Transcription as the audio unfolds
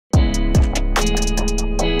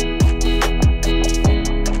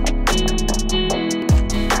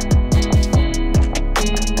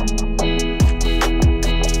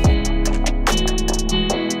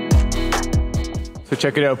So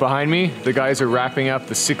check it out behind me. The guys are wrapping up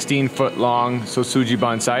the 16-foot long Shou Sugi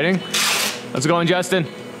Ban siding. How's it going, Justin?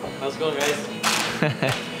 How's it going, guys?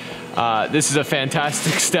 This is a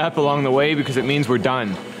fantastic step along the way because it means we're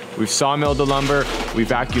done. We've sawmilled the lumber, we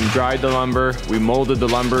vacuum dried the lumber, we molded the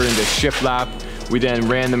lumber into shiplap, we then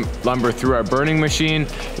ran the lumber through our burning machine,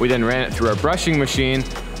 we then ran it through our brushing machine,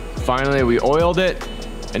 finally we oiled it,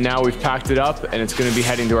 and now we've packed it up and it's gonna be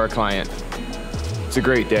heading to our client. It's a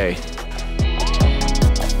great day.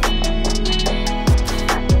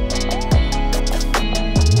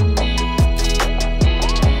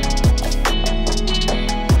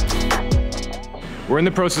 We're in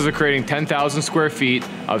the process of creating 10,000 square feet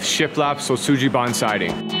of shiplap Shou Sugi Ban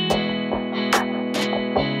siding.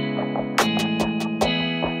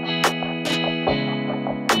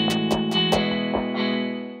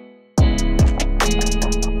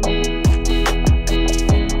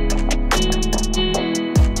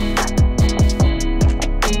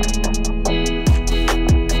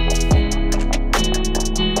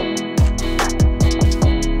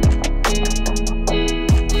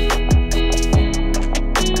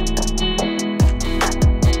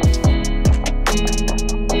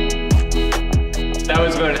 That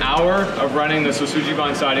was about an hour of running the Shou Sugi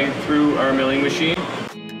Ban siding through our milling machine.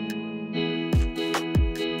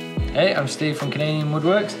 Hey, I'm Steve from Canadian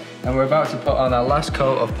Woodworks, and we're about to put on our last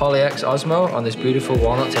coat of Poly-X Osmo on this beautiful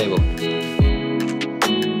walnut table.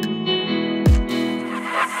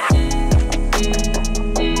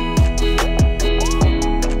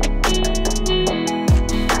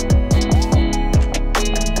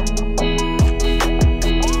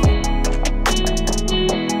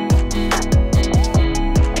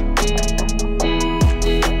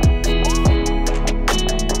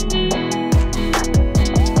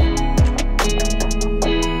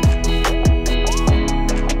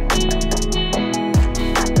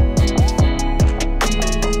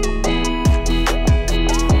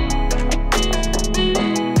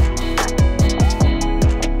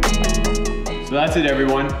 So that's it,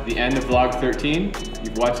 everyone. The end of vlog 13.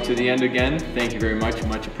 You've watched to the end again. Thank you very much,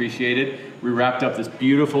 much appreciated. We wrapped up this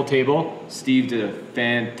beautiful table. Steve did a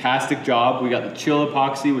fantastic job. We got the chill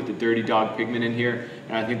epoxy with the dirty dog pigment in here,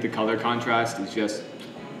 and I think the color contrast is just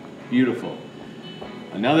beautiful.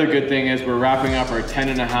 Another good thing is we're wrapping up our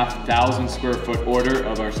 10,500 square foot order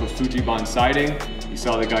of our Shou Sugi Ban siding. You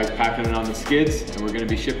saw the guys packing it on the skids, and we're gonna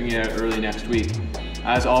be shipping it out early next week.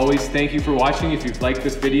 As always, thank you for watching. If you've liked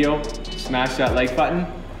this video, smash that like button.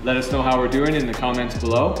 Let us know how we're doing in the comments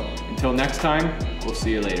below. Until next time, we'll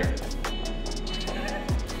see you later.